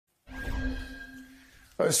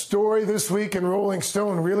A story this week in Rolling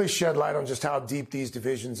Stone really shed light on just how deep these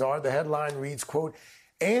divisions are. The headline reads, quote,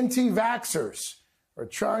 anti-vaxxers are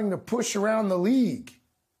trying to push around the league,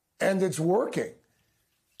 and it's working.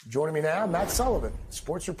 Joining me now, Matt Sullivan,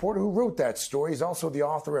 sports reporter who wrote that story. He's also the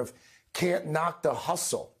author of Can't Knock the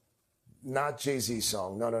Hustle. Not Jay-Z's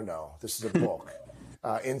song. No. This is a book.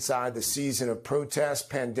 Inside the season of protest,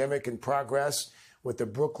 pandemic, and progress with the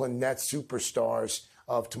Brooklyn Nets superstars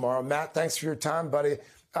of tomorrow. Matt, thanks for your time, buddy.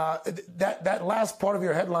 That last part of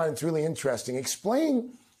your headline is really interesting.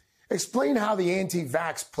 Explain how the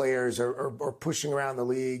anti-vax players are pushing around the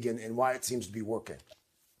league and why it seems to be working.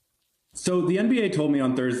 So the NBA told me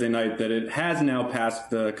on Thursday night that it has now passed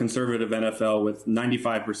the conservative NFL with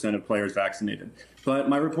 95% of players vaccinated. But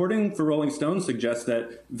my reporting for Rolling Stone suggests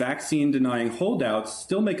that vaccine-denying holdouts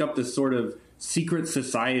still make up this sort of secret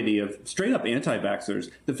society of straight-up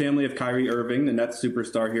anti-vaxxers. The family of Kyrie Irving, the Nets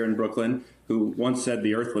superstar here in Brooklyn, who once said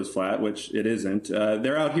the earth was flat, which it isn't.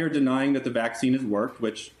 They're out here denying that the vaccine has worked,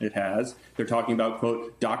 which it has. They're talking about,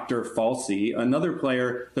 quote, Dr. Falsey. Another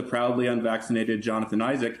player, the proudly unvaccinated Jonathan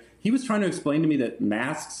Isaac, he was trying to explain to me that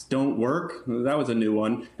masks don't work. That was a new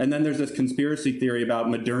one. And then there's this conspiracy theory about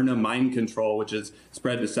Moderna mind control, which has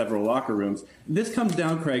spread to several locker rooms. This comes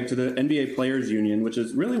down, Craig, to the NBA Players Union, which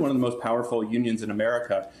is really one of the most powerful unions in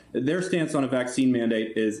America. Their stance on a vaccine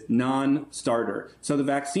mandate is non-starter. So the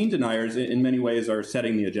vaccine deniers, in many ways, are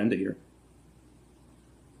setting the agenda here.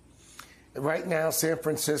 Right now, San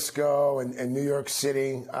Francisco and New York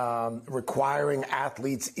City requiring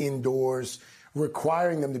athletes indoors,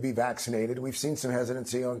 requiring them to be vaccinated. We've seen some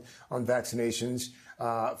hesitancy on vaccinations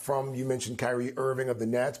from, you mentioned Kyrie Irving of the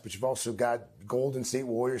Nets, but you've also got Golden State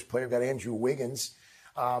Warriors player, got Andrew Wiggins.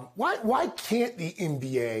 Why can't the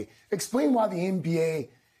NBA, explain why the NBA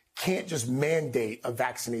can't just mandate a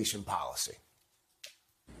vaccination policy?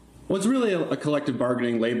 Well, it's really a collective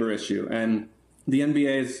bargaining labor issue, and the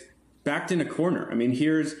NBA is backed in a corner. I mean,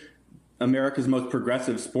 here's America's most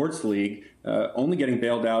progressive sports league only getting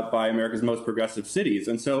bailed out by America's most progressive cities.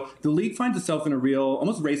 And so the league finds itself in a real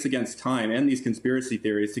almost race against time and these conspiracy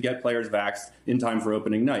theories to get players vaxxed in time for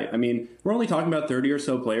opening night. I mean, we're only talking about 30 or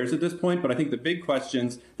so players at this point, but I think the big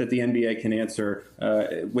questions that the NBA can answer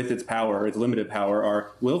with its power, its limited power,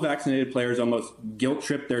 are will vaccinated players almost guilt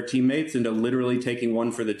trip their teammates into literally taking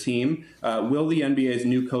one for the team? Will the NBA's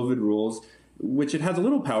new COVID rules, which it has a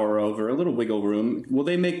little power over, a little wiggle room, will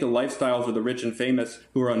they make the lifestyles of the rich and famous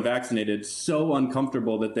who are unvaccinated so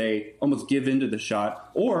uncomfortable that they almost give in to the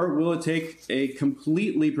shot? Or will it take a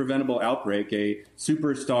completely preventable outbreak, a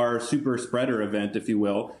superstar, super spreader event, if you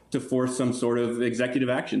will, to force some sort of executive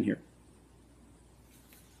action here?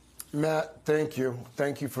 Matt, thank you.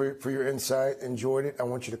 Thank you for your insight. Enjoyed it. I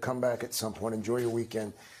want you to come back at some point. Enjoy your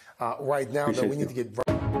weekend. Right now, though, we need to get